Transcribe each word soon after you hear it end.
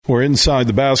We're inside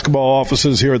the basketball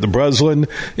offices here at the Breslin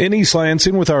in East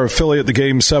Lansing with our affiliate, the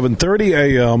game 7:30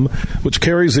 a.m., which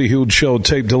carries the huge show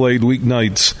tape-delayed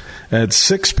weeknights at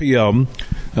 6 p.m.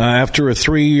 After a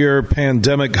 3-year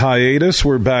pandemic hiatus,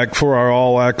 we're back for our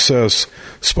all-access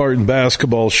Spartan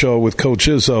basketball show with Coach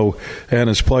Izzo and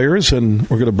his players, and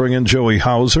we're going to bring in Joey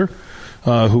Hauser,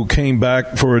 who came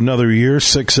back for another year,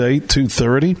 6'8",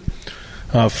 230,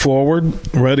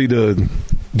 forward, ready to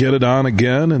get it on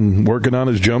again and working on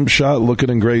his jump shot, looking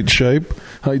in great shape.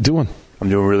 How you doing? I'm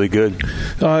doing really good.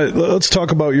 Let's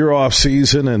talk about your off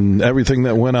season and everything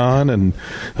that went on, and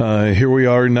here we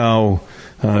are now,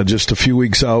 just a few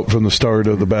weeks out from the start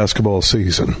of the basketball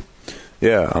season.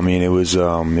 Yeah, I mean it was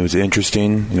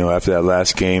interesting. You know, after that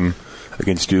last game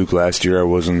against Duke last year,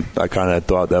 I kind of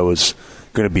thought that was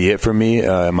going to be it for me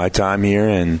in my time here,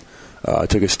 and I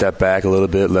took a step back a little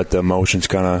bit, let the emotions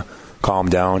kind of calm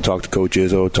down, talk to Coach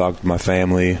Izzo, talk to my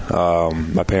family,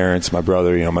 my parents, my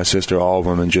brother, my sister, all of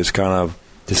them, and just kind of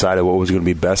decided what was going to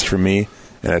be best for me.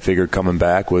 And I figured coming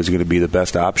back was going to be the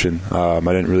best option. I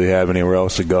didn't really have anywhere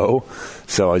else to go,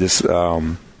 so I just,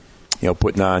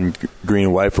 putting on green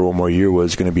and white for one more year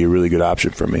was going to be a really good option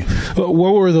for me.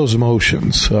 What were those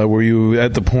emotions? Were you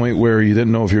at the point where you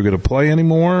didn't know if you were going to play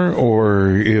anymore, or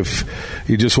if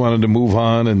you just wanted to move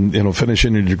on and finish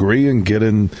in your degree and get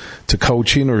into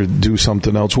coaching or do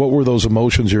something else? What were those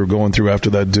emotions you were going through after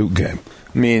that Duke game?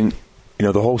 I mean,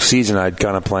 the whole season I'd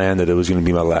kind of planned that it was going to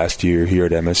be my last year here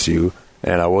at MSU,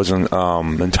 and I wasn't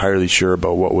entirely sure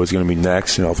about what was going to be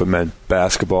next. If it meant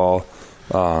basketball,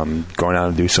 going out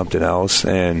and do something else.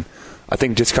 And I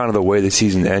think just kind of the way the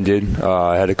season ended,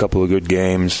 I had a couple of good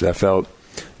games. I felt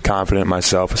confident in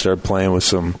myself. I started playing with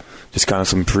some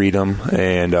freedom,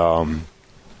 and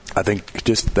I think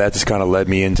that just kind of led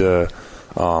me into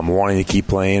wanting to keep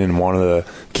playing and wanting to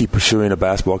keep pursuing a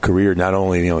basketball career, not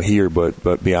only here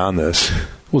but beyond this.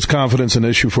 Was confidence an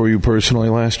issue for you personally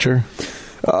last year?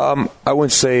 I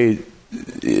wouldn't say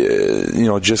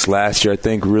just last year. I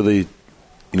think really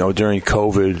during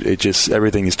COVID,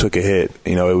 everything just took a hit.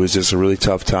 It was just a really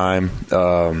tough time.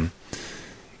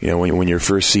 When your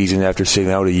first season after sitting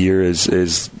out a year is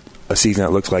a season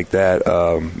that looks like that,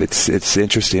 it's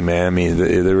interesting, man. I mean,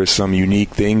 there were some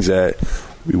unique things that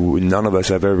none of us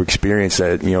have ever experienced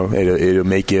that, it'll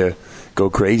make you go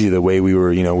crazy the way we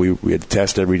were, we had to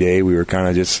test every day. We were kind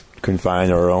of just confined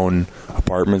to our own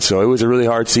apartment. So it was a really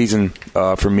hard season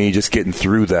for me just getting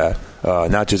through that,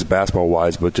 not just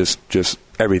basketball-wise, but just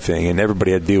everything, and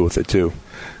everybody had to deal with it too.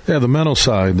 Yeah, the mental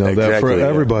side of that for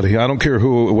everybody. I don't care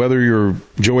whether you're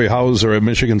Joey Hauser at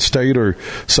Michigan State or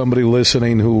somebody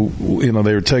listening who,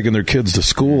 they were taking their kids to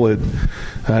school.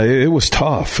 It was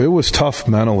tough. It was tough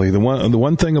mentally. The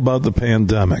one thing about the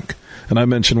pandemic, and I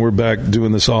mentioned we're back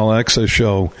doing this all-access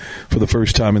show for the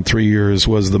first time in 3 years,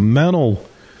 was the mental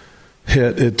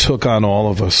hit it took on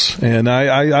all of us. And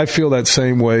I feel that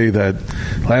same way that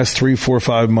last 3, 4,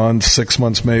 5 months, 6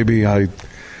 months maybe,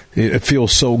 it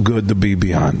feels so good to be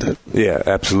beyond it. Yeah,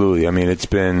 absolutely. I mean,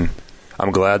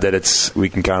 I'm glad that we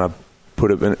can kind of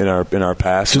put it in our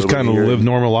past. Just kind of live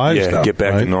normal lives now, get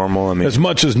back to normal. I mean, as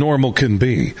much as normal can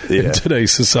be in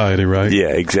today's society, right? Yeah,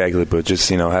 exactly. But just,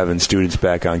 having students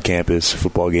back on campus,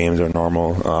 football games are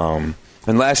normal.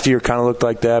 And last year kind of looked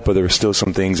like that, but there were still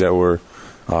some things that were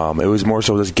it was more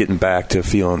so just getting back to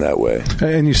feeling that way.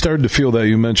 And you started to feel that.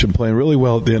 You mentioned playing really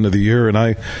well at the end of the year, and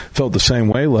I felt the same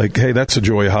way. Like, hey, that's a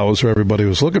Joey Hauser everybody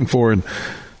was looking for. And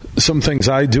some things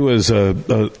I do as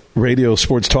a radio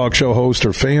sports talk show host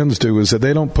or fans do is that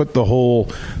they don't put the whole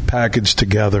package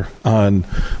together on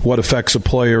what affects a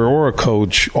player or a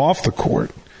coach off the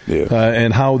court. Yeah.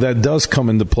 And how that does come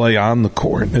into play on the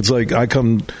court. It's like I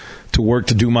come to work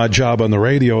to do my job on the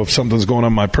radio. If something's going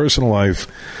on in my personal life,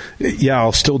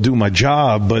 I'll still do my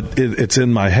job, but it's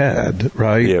in my head,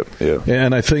 right? Yeah.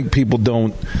 And I think people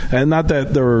don't, and not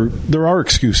that there are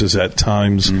excuses at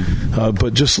times,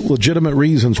 but just legitimate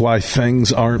reasons why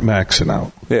things aren't maxing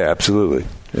out. Yeah, absolutely.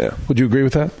 Yeah. Would you agree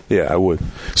with that? Yeah, I would.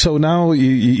 So now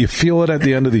you feel it at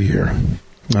the end of the year,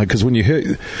 because when you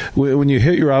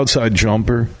hit your outside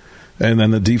jumper, and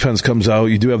then the defense comes out,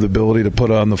 you do have the ability to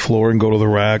put it on the floor and go to the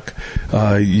rack.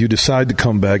 You decide to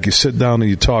come back. You sit down and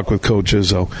you talk with Coach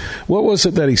Izzo. What was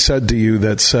it that he said to you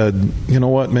that said, you know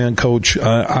what, man, Coach,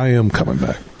 I am coming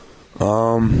back?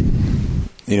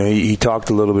 He talked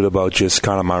a little bit about just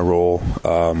kind of my role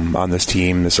on this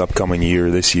team this upcoming year,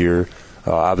 this year.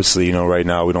 Obviously, right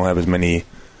now we don't have as many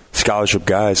scholarship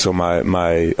guys, so my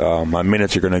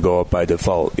minutes are going to go up by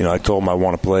default. I told him I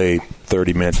want to play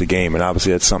 30 minutes a game, and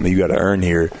obviously that's something you got to earn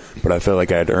here, but I felt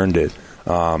like I had earned it.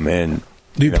 And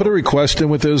Do you put a request in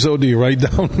with Izzo? Do you write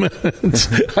down minutes?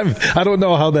 I don't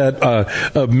know how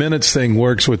that minutes thing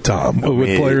works with Tom,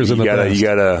 with players in the past. You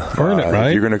gotta earn it, right?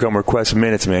 If you're going to come request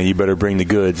minutes, man, you better bring the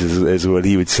goods, is what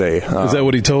he would say. Is that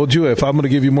what he told you? If I'm going to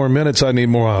give you more minutes, I need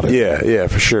more out of it. Yeah,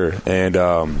 for sure. And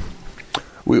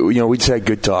we just had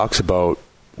good talks about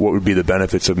what would be the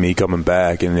benefits of me coming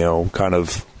back, and kind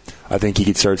of, I think he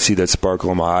could start to see that sparkle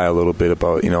in my eye a little bit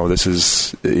about this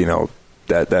is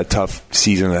that tough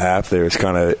season and a half there is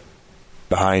kind of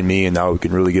behind me, and now we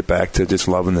can really get back to just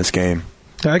loving this game.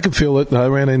 I could feel it. I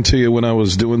ran into you when I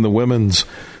was doing the women's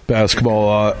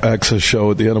basketball access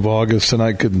show at the end of August, and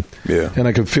I could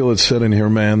feel it sitting here,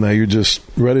 man, that you're just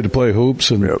ready to play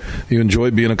hoops, and you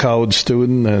enjoyed being a college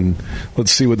student, and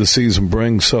let's see what the season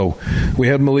brings. So we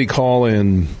had Malik Hall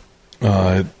in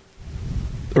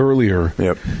earlier.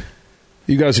 Yep.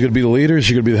 You guys are going to be the leaders.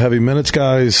 You're going to be the heavy minutes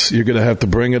guys. You're going to have to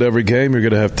bring it every game. You're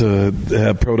going to have to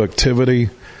have productivity.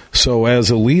 So as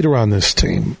a leader on this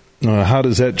team, how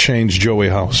does that change Joey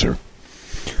Hauser?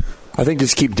 I think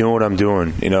just keep doing what I'm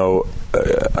doing.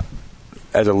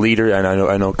 As a leader, and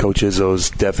I know Coach Izzo's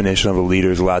definition of a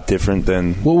leader is a lot different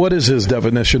than... Well, what is his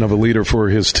definition of a leader for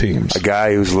his teams? A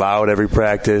guy who's loud every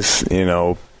practice,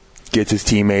 gets his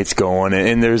teammates going,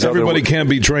 and there's everybody can't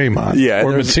be Draymond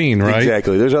or Mateen, right?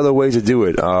 Exactly. There's other ways to do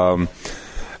it.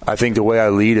 I think the way I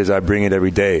lead is I bring it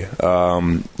every day.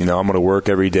 I'm going to work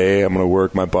every day. I'm going to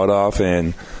work my butt off,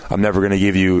 and I'm never going to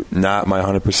give you not my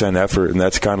 100% effort. And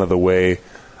that's kind of the way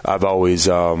I've always,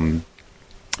 and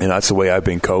that's the way I've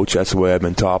been coached. That's the way I've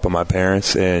been taught by my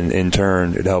parents, and in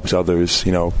turn, it helps others,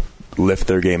 lift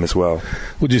their game as well.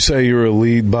 Would you say you're a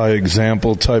lead by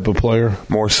example type of player?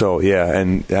 More so, yeah.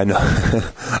 And I know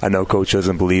I know Coach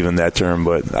doesn't believe in that term,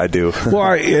 but I do.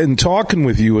 Well, in talking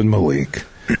with you and Malik,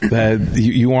 that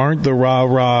you aren't the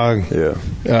rah-rah,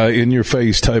 in your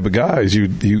face type of guys. You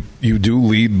do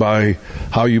lead by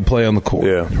how you play on the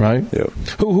court, right? Yeah.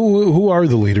 Who are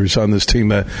the leaders on this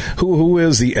team? Who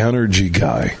is the energy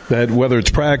guy? That whether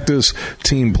it's practice,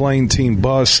 team plane, team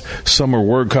bus, summer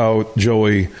workout,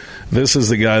 Joey, this is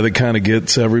the guy that kind of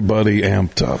gets everybody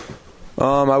amped up.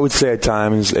 I would say at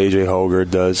times A.J. Hauser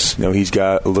does. He's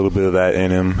got a little bit of that in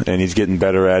him, and he's getting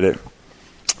better at it.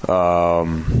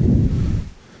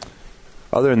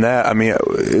 Other than that, I mean,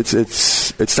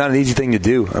 it's not an easy thing to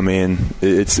do. I mean,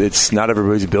 it's not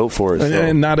everybody's built for it. So.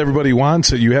 And not everybody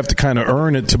wants it. You have to kind of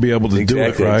earn it to be able to do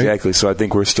it, right? Exactly. So I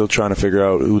think we're still trying to figure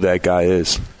out who that guy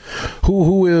is.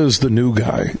 Who is the new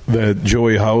guy that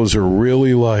Joey Hauser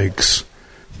really likes,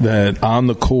 that on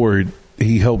the court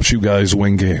he helps you guys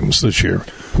win games this year?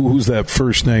 Who's that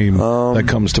first name that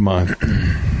comes to mind?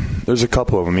 There's a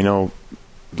couple of them.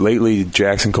 Lately,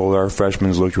 Jackson Kohler, our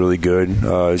freshman's looked really good.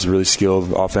 He's really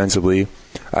skilled offensively.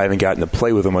 I haven't gotten to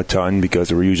play with him a ton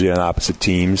because we're usually on opposite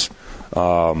teams.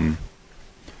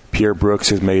 Pierre Brooks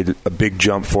has made a big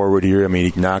jump forward here. I mean,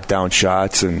 he can knock down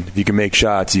shots, and if you can make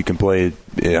shots, you can play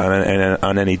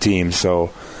on any team.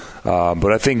 So,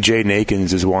 but I think Jaden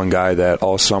Akins is one guy that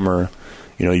all summer,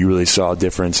 you really saw a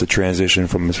difference, the transition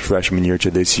from his freshman year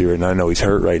to this year. And I know he's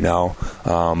hurt right now,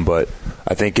 but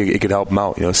I think it could help him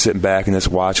out. Sitting back and just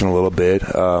watching a little bit,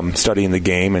 studying the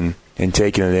game and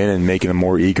taking it in and making him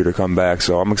more eager to come back.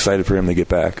 So I'm excited for him to get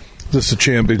back. Is this a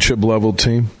championship level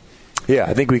team? Yeah,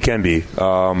 I think we can be.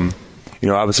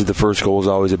 Obviously the first goal is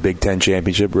always a Big Ten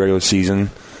championship regular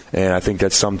season, and I think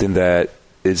that's something that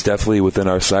is definitely within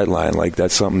our sideline. Like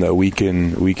that's something that we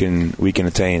can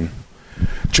attain.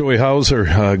 Joey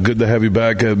Hauser, good to have you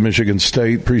back at Michigan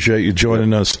State. Appreciate you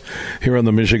joining us here on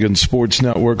the Michigan Sports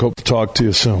Network. Hope to talk to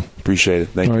you soon. Appreciate it.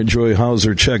 Thank you. All right, Joey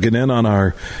Hauser checking in on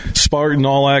our Spartan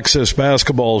All Access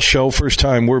basketball show. First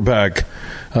time we're back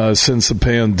since the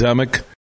pandemic.